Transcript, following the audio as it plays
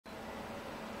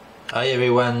Hi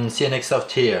everyone,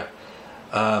 CNXsoft here.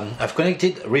 I've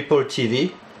connected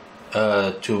Rippl-TV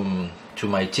to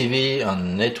my TV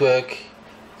on network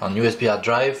on USB hard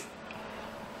drive,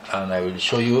 and I will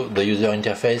show you the user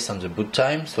interface and the boot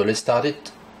time. So let's start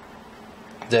it.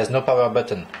 There's no power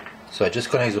button, so I just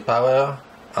connect the power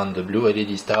and the blue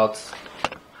LED starts,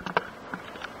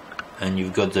 and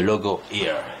you've got the logo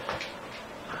here.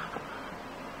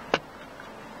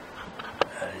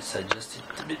 Let's adjust it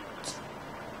a bit.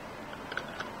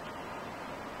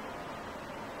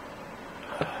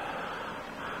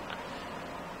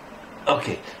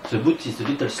 Okay, the boot is a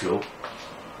little slow,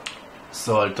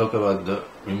 so I'll talk about the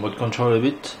remote control a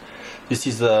bit. This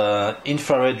is the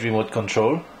infrared remote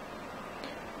control,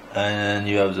 and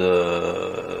you have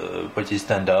the pretty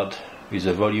standard with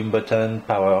the volume button.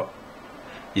 Power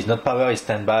is not power, it's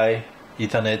standby,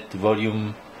 Ethernet,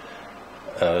 volume,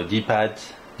 D-pad,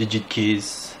 digit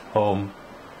keys, home,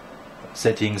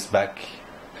 settings, back,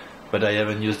 but I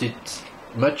haven't used it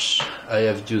much. I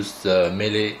have used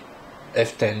Melee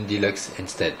F10 Deluxe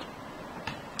instead.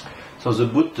 So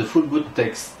the full boot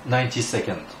takes 90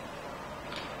 seconds.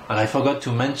 And I forgot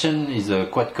to mention is a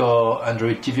quad-core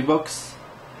Android TV box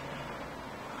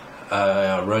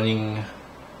running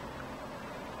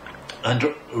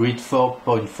Android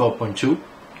 4.4.2.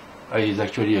 It is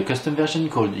actually a custom version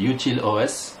called Untitled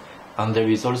OS, and there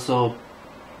is also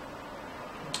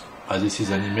this is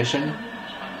animation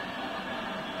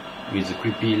with a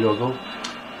creepy logo,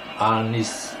 and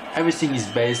everything is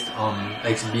based on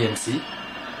XBMC,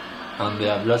 and they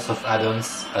have lots of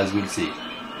add-ons, as we'll see.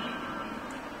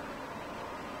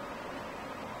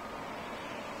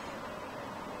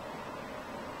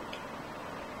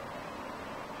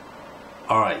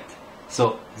 Alright,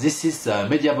 so this is the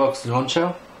MediaBox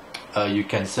launcher. You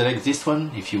can select this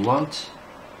one if you want,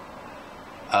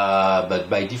 but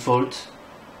by default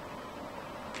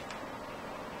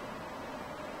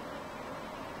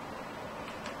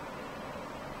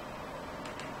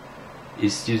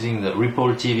is using the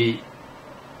Rippl-TV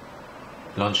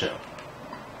launcher.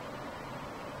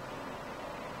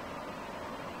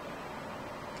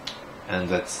 And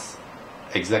that's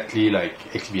exactly like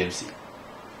XBMC.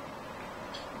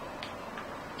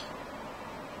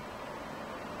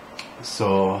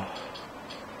 So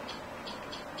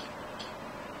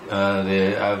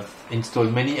they have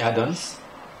installed many add-ons.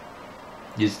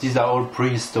 These are all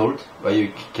pre-installed, where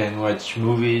you can watch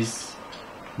movies,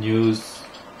 news,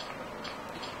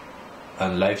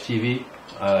 and live TV.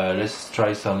 Let's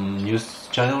try some news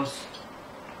channels.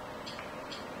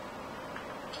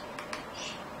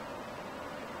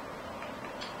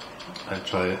 I'll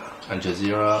try Al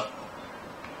Jazeera.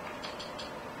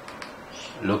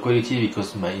 Low quality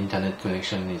because my internet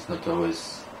connection is not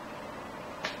always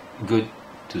good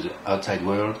to the outside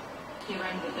world,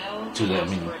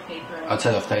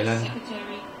 outside of Thailand.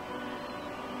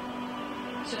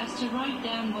 So as to write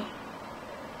down what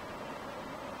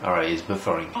Alright, it's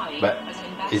buffering, but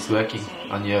it's working,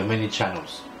 and you have many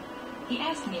channels. He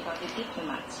asked me about the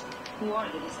diplomats, who are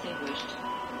the distinguished.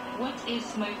 What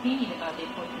is my opinion about the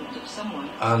appointment of someone?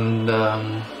 And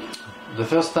the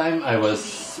first time I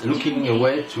was looking a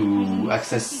way to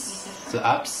access the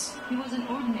apps,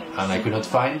 and I could not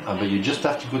find, but you just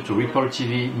have to go to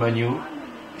Rippl-TV menu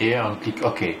here and click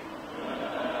OK.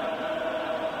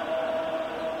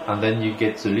 And then you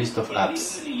get the list of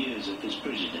apps.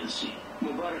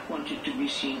 Mubarak wanted to be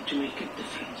seen to make a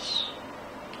difference.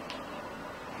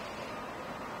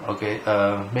 Okay,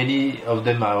 many of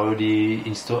them are already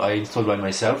installed by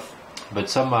myself, but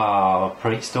some are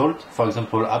pre-installed. For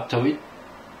example, Aptoid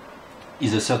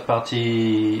is a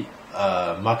third-party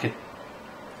market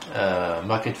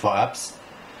for apps.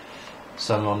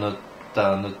 Some are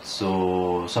not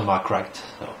so. Some are cracked,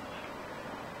 so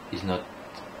it's not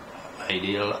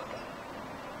ideal.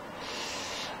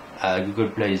 Google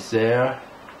Play is there,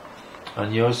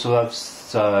 and you also have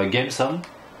GameSome.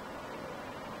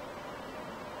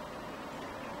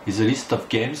 It's a list of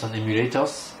games and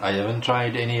emulators. I haven't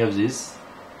tried any of these,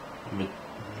 but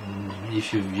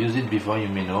if you've used it before, you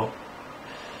may know.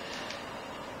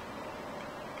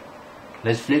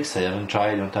 Netflix, I haven't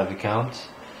tried, I don't have account.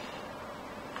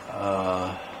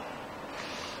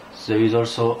 There is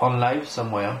also OnLive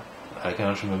somewhere, I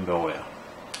cannot remember where.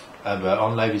 But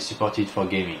OnLive is supported for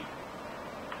gaming.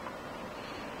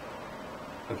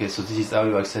 Okay, so this is how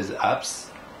you access the apps.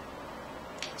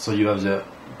 So you have the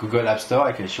Google App Store,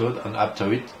 I can show it, and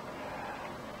Aptoid.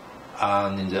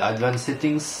 And in the advanced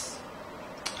settings,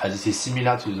 this is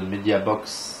similar to the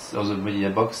MediaBox or the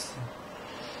MediaBox.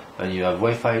 And you have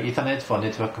Wi-Fi Ethernet for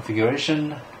network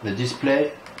configuration, the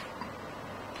display,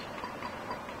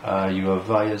 You have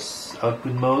various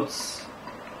output modes,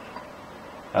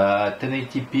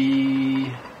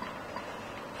 1080p,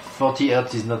 40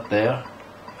 Hz is not there.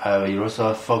 You also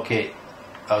have 4K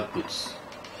outputs.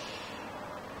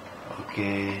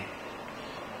 Okay,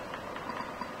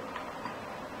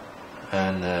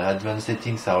 and advanced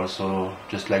settings are also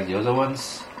just like the other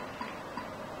ones.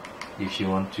 If you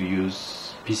want to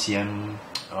use PCM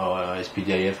or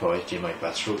SPDIF or HDMI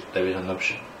pass-through, there is an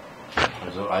option,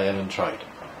 although I haven't tried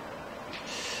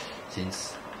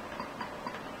since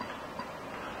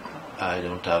I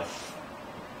don't have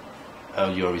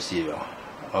audio receiver.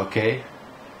 Okay,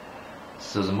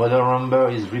 so the model number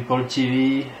is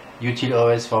Rippl-TV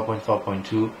UtilOS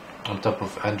 4.4.2 on top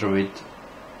of Android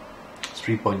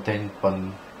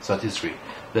 3.10.33.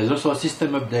 There's also a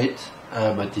system update,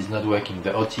 but it's not working.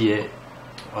 The OTA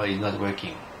is not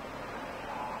working.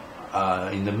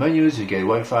 In the menus you get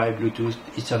Wi-Fi, Bluetooth,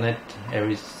 Ethernet.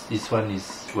 This one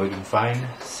is working fine.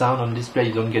 Sound on display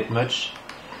you don't get much.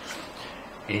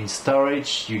 In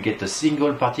storage you get a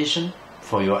single partition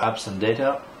for your apps and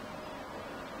data,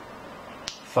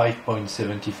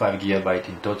 5.75 GB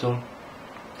in total.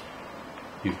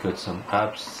 You've got some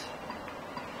apps,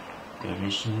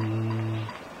 permission,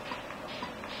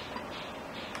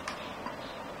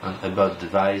 and about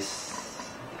device.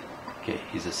 Okay,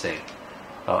 it's the same.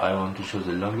 I want to show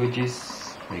the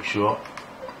languages. Make sure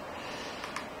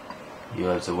you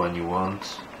have the one you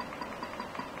want.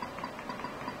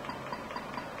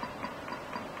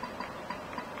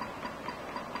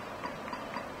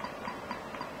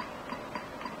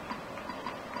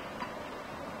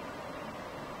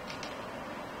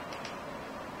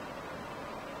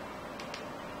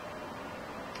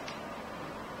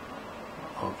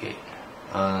 Okay,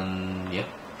 and yeah,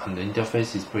 and the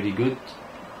interface is pretty good.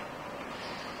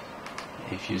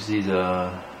 If you see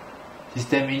the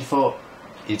system info,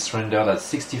 it's rendered at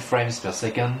 60 frames per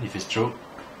second, if it's true,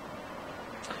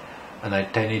 and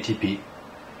at 1080p.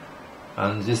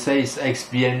 And this says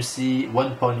XBMC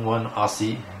 1.1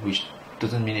 RC, which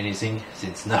doesn't mean anything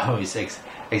since now it's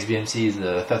XBMC is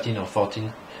 13 or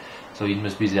 14, so it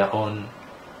must be their own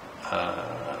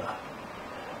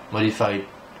modified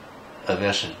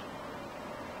version.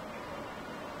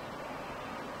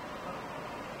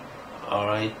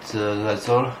 Alright, that's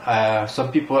all.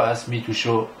 Some people asked me to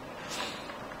show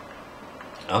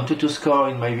Antutu score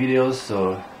in my videos,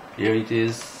 so here it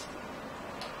is.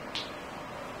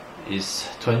 It's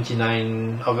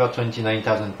over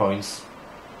 29,000 points.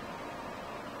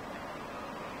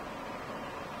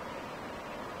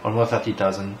 Almost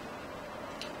 30,000.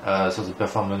 So the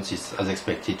performance is as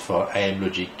expected for AM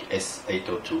Logic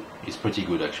S802. It's pretty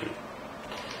good actually.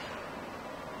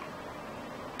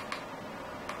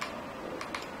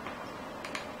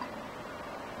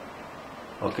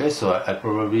 Okay, so I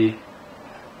probably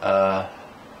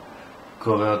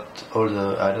covered all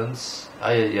the add-ons.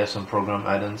 I have some program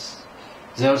add-ons.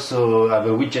 They also have a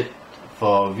widget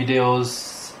for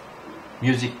videos,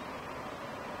 music,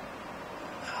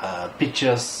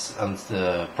 pictures, and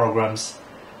programs.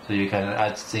 So you can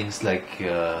add things like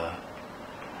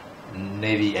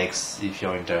navi-x if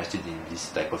you're interested in this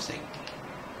type of thing.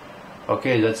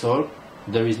 Okay, that's all.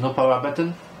 There is no power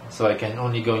button, so I can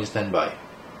only go in standby.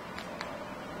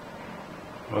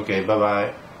 Okay, bye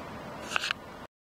bye.